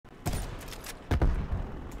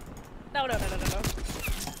No, no, no, no, no, no.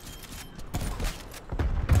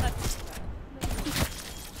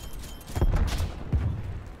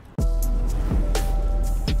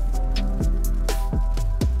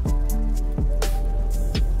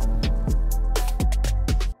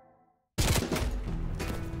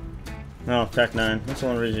 No, Tech 9. That's the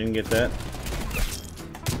only reason you can get that.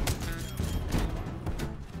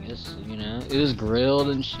 I guess, you know, it was grilled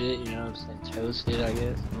and shit, you know what I'm saying? Toasted, I guess. You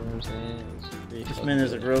know what I'm saying? It was pretty This man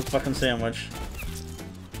is a good. grilled fucking sandwich.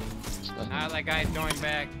 Ah, that guy's going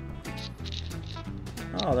back.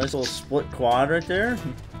 Oh, there's a little split quad right there.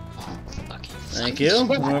 Fucking Thank you.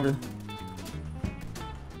 Whoever...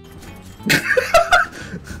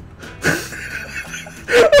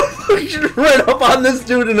 right up on this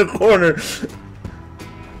dude in the corner.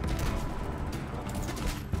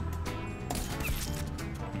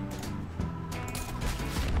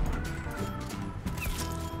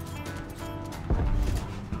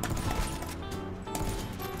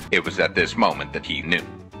 It was at this moment that he knew.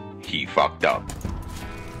 He fucked up.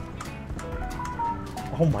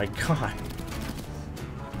 Oh my god.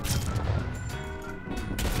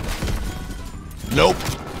 Nope.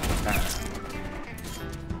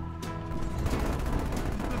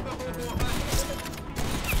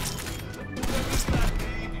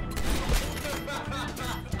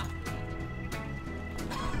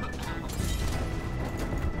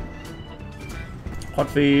 Hot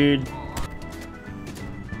feed.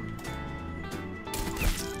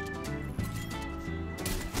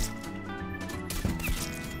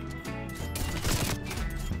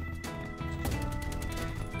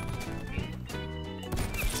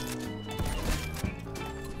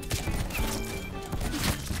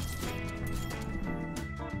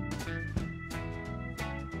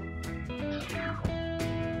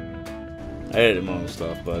 I ate him on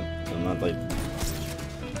stuff, but I'm not like.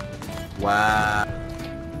 Wow.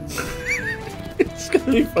 It's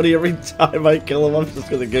gonna be funny every time I kill him. I'm just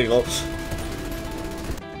gonna giggle.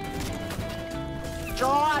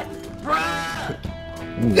 Shot! Bruh!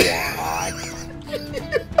 What?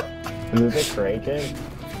 Is this a crank game?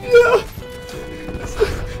 Yeah.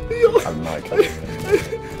 I'm not coming in.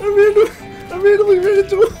 I randomly ran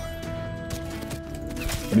into him.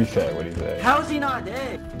 What do you say? What do you say? How's he not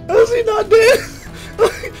dead? How's he not dead?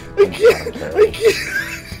 I can't.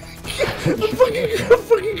 I'm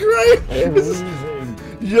fucking crying. This is,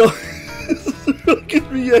 yo, this is fucking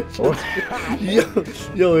reaction.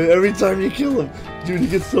 Yo, every time you kill him, dude, he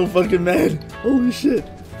gets so fucking mad. Holy shit.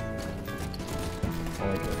 I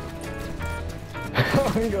like it. Oh,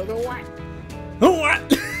 he goes, oh, what? Oh, what?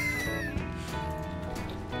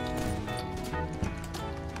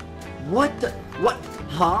 What the? What?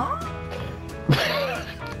 Huh?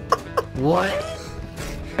 What?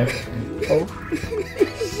 Oh.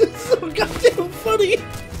 It's so goddamn funny.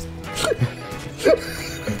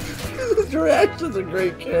 His reactions are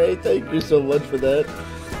great, Kay. Thank you so much for that.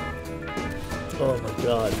 Oh my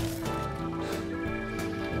god.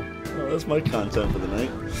 Oh, that's my content for the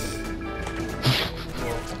night.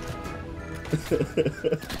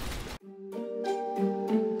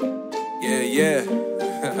 Yeah.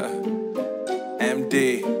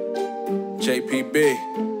 MD. JPB.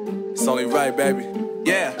 It's only right, baby.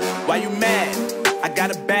 Yeah, why you mad? I got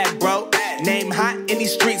a bag, bro. Name hot in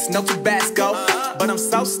these streets, no Tabasco. But I'm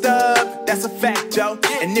so stubbed, that's a fact, yo.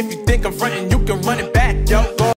 And if you think I'm frontin', you can run it back, yo.